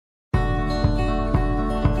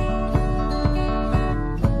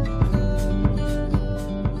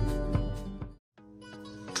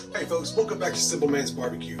folks, welcome back to Simple Man's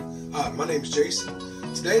Barbecue. My name's Jason.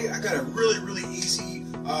 Today I got a really easy,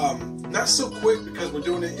 not so quick because we're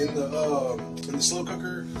doing it in the slow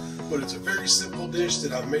cooker, but it's a very simple dish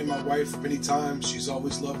that I've made my wife many times. She's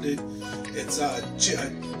always loved it. It's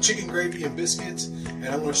chicken gravy and biscuits, and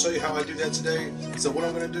I'm going to show you how I do that today. So what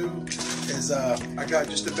I'm going to do is I got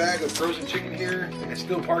just a bag of frozen chicken here, and it's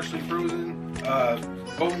still partially frozen,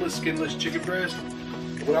 boneless, skinless chicken breast.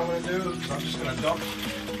 What I'm going to do is I'm just going to dump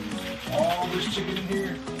all this chicken in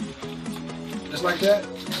here, just like that.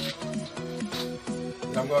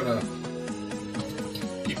 And I'm going to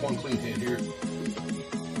keep one clean hand here.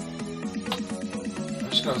 I'm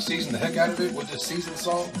just going to season the heck out of it with this seasoned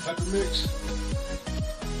salt and pepper mix.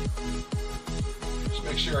 Just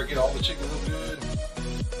make sure I get all the chicken real good.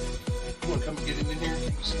 You want to come get it in here? Can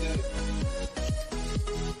you see that?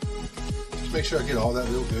 Just make sure I get all that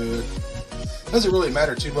real good. Doesn't really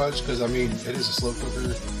matter too much because I mean it is a slow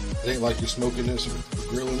cooker. It ain't like you're smoking this or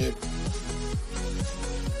grilling it.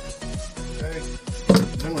 Okay,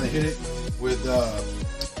 I'm gonna hit it with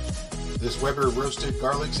this Weber roasted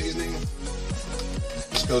garlic seasoning.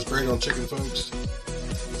 This goes great on chicken, folks.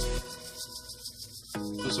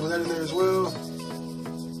 Put some of that in there as well.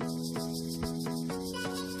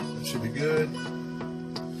 That should be good.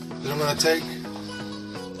 Then I'm gonna take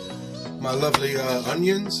my lovely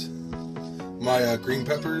onions, my green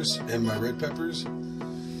peppers, and my red peppers.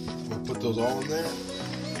 I'm going to put those all in there.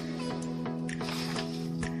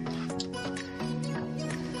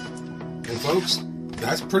 And folks,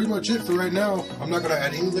 that's pretty much it for right now. I'm not going to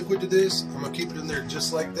add any liquid to this. I'm going to keep it in there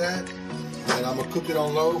just like that. And I'm going to cook it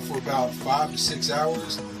on low for about 5 to 6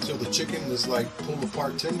 hours until the chicken is like pull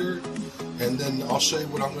apart tender. And then I'll show you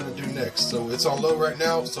what I'm going to do next. So it's on low right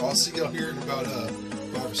now, so I'll see y'all here in about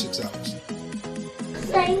 5 or 6 hours.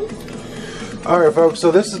 Alright folks,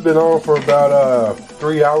 so this has been on for about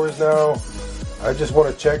 3 hours now. I just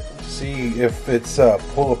want to check to see if it's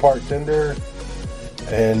pull apart tender,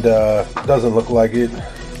 and doesn't look like it.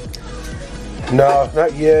 No,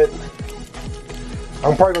 not yet.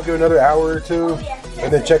 I'm probably going to give it another hour or two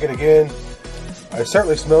and then check it again. It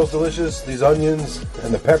certainly smells delicious. These onions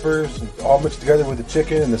and the peppers all mixed together with the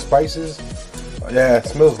chicken and the spices. Yeah, it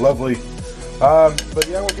smells lovely. But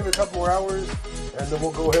yeah, we'll give it a couple more hours, and then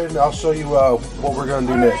we'll go ahead and I'll show you what we're going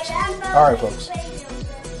to do next. Alright folks.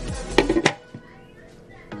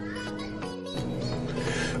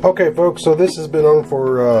 Okay folks, so this has been on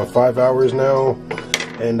for 5 hours now,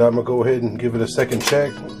 and I'm going to go ahead and give it a second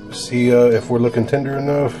check, see if we're looking tender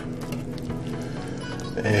enough.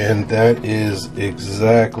 And that is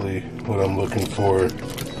exactly what I'm looking for.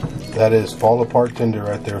 That is fall apart tender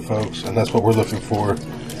right there, folks, and that's what we're looking for.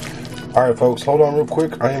 Alright folks, hold on real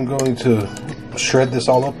quick. I am going to shred this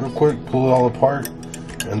all up real quick, pull it all apart,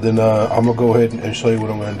 and then I'm going to go ahead and show you what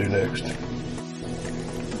I'm going to do next.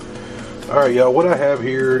 Alright y'all, what I have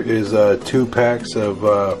here is 2 packs of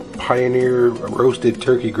Pioneer roasted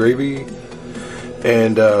turkey gravy.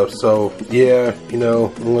 And so yeah, you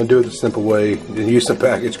know, I'm going to do it the simple way and use some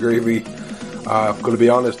packaged gravy. I'm going to be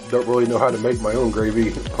honest, don't really know how to make my own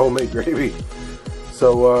gravy, homemade gravy.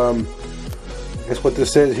 So guess what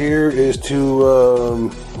this says here is to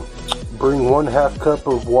bring 1/2 cup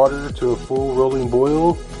of water to a full rolling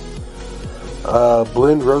boil.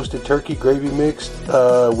 Blend roasted turkey gravy mixed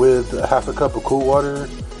with 1/2 cup of cool water.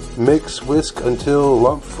 Mix, whisk until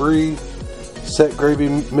lump free. Set gravy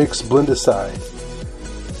mix blend aside.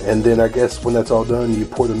 And then I guess when that's all done, you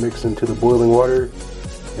pour the mix into the boiling water,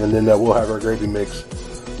 and then we'll have our gravy mix.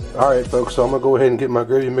 Alright folks, so I'm going to go ahead and get my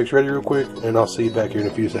gravy mix ready real quick, and I'll see you back here in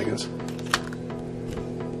a few seconds.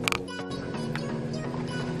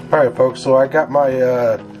 Alright folks, so I got my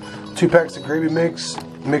 2 packs of gravy mix,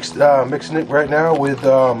 mixing it right now with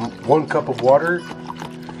 1 cup of water,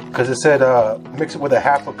 because it said mix it with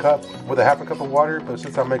 1/2 cup of water, but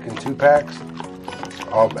since I'm making 2 packs,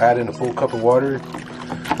 I'll add in a full cup of water.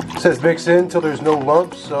 It says mix in till there's no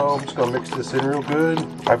lumps, so I'm just going to mix this in real good.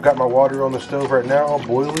 I've got my water on the stove right now,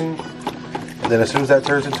 boiling, and then as soon as that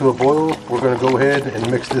turns into a boil, we're going to go ahead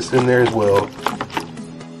and mix this in there as well.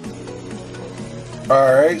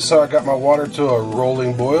 Alright, so I got my water to a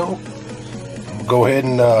rolling boil. Go ahead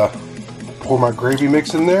and pour my gravy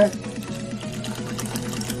mix in there.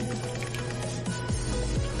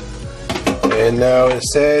 And now it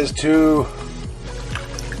says to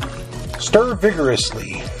stir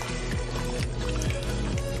vigorously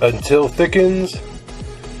until thickens,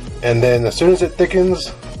 and then as soon as it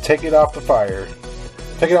thickens, take it off the fire.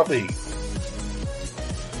 Take it off the heat.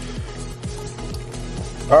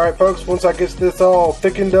 Alright folks, once I get this all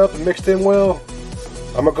thickened up and mixed in well,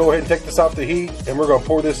 I'm going to go ahead and take this off the heat, and we're going to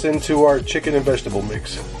pour this into our chicken and vegetable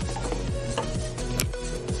mix.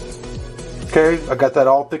 Okay, I got that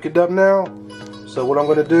all thickened up now. So what I'm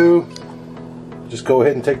gonna do, just go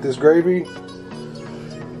ahead and take this gravy,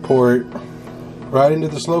 pour it right into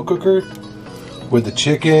the slow cooker with the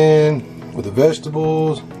chicken, with the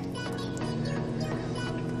vegetables,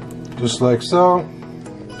 just like so.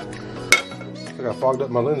 I got fogged up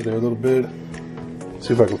my lens there a little bit.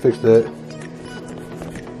 See if I can fix that.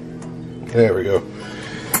 There we go.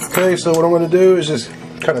 Okay, so what I'm going to do is just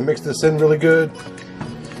kind of mix this in really good.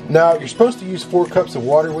 Now, you're supposed to use 4 cups of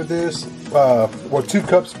water with this, or 2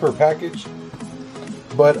 cups per package.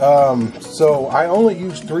 But, so I only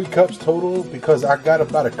used 3 cups total because I got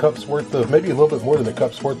about a cup's worth of, maybe a little bit more than a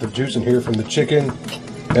cup's worth of juice in here from the chicken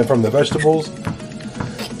and from the vegetables.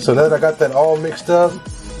 So now that I got that all mixed up,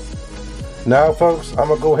 now folks, I'm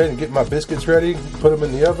going to go ahead and get my biscuits ready, put them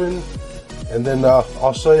in the oven, and then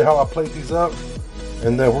I'll show you how I plate these up.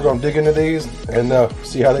 And then we're going to dig into these and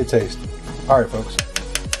see how they taste. Alright folks.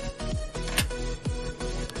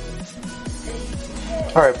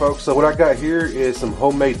 Alright folks, so what I got here is some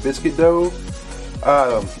homemade biscuit dough.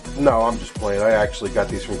 No, I'm just playing. I actually got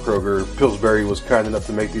these from Kroger. Pillsbury was kind enough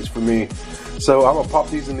to make these for me. So I'm going to pop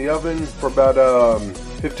these in the oven for about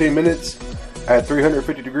 15 minutes at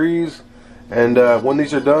 350 degrees. And when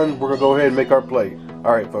these are done, we're going to go ahead and make our plate.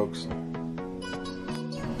 Alright folks.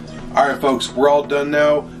 Alright folks, we're all done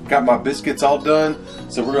now. Got my biscuits all done.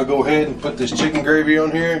 So we're going to go ahead and put this chicken gravy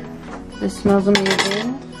on here. This smells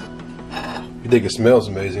amazing. You think it smells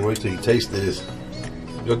amazing? Wait till you taste this.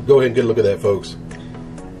 Go ahead and get a look at that, folks.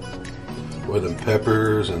 With the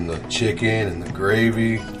peppers and the chicken and the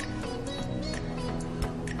gravy.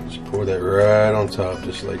 Just pour that right on top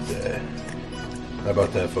just like that. How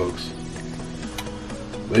about that, folks?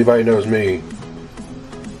 Anybody knows me,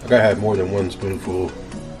 I gotta have more than 1 spoonful.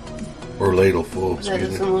 Or ladleful. That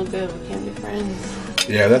doesn't look good. We can't be friends.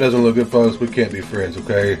 Yeah, that doesn't look good, folks. We can't be friends,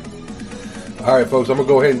 okay? Alright, folks. I'm going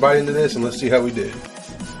to go ahead and bite into this and let's see how we did.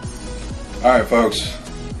 Alright, folks.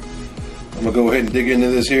 I'm going to go ahead and dig into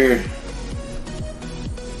this here.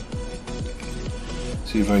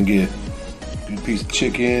 See if I can get a good piece of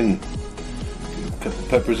chicken. Get a couple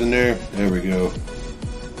peppers in there. There we go.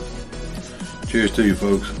 Cheers to you,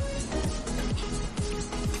 folks.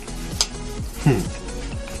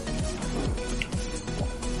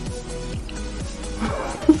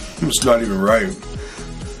 It's not even right.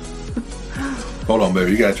 Hold on,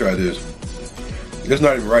 baby. You gotta try this. It's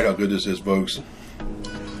not even right how good this is, folks.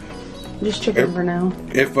 Just chicken for now.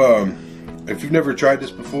 If you've never tried this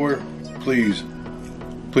before, please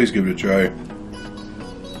give it a try.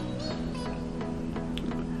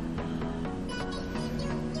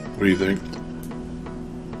 What do you think?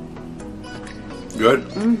 Good?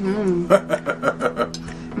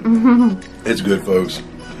 Mm-hmm. It's good, folks.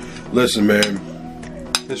 Listen, man.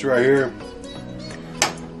 This right here,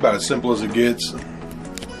 about as simple as it gets.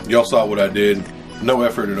 Y'all saw what I did. No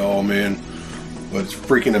effort at all, man. But it's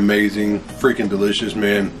freaking amazing, freaking delicious,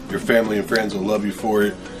 man. Your family and friends will love you for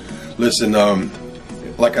it. Listen,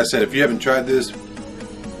 like I said, if you haven't tried this,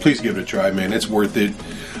 please give it a try, man. It's worth it.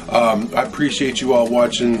 I appreciate you all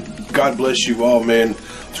watching. God bless you all, man.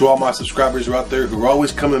 To all my subscribers out there who are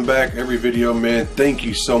always coming back every video, man, thank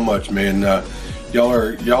you so much, man. Y'all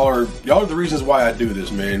are the reasons why I do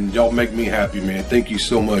this, man. Y'all make me happy, man. Thank you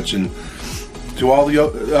so much. And to all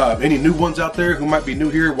the any new ones out there who might be new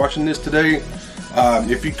here watching this today,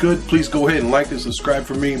 if you could, please go ahead and like and subscribe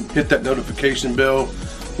for me. Hit that notification bell.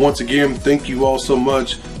 Once again, thank you all so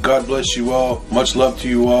much. God bless you all. Much love to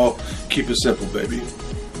you all. Keep it simple, baby.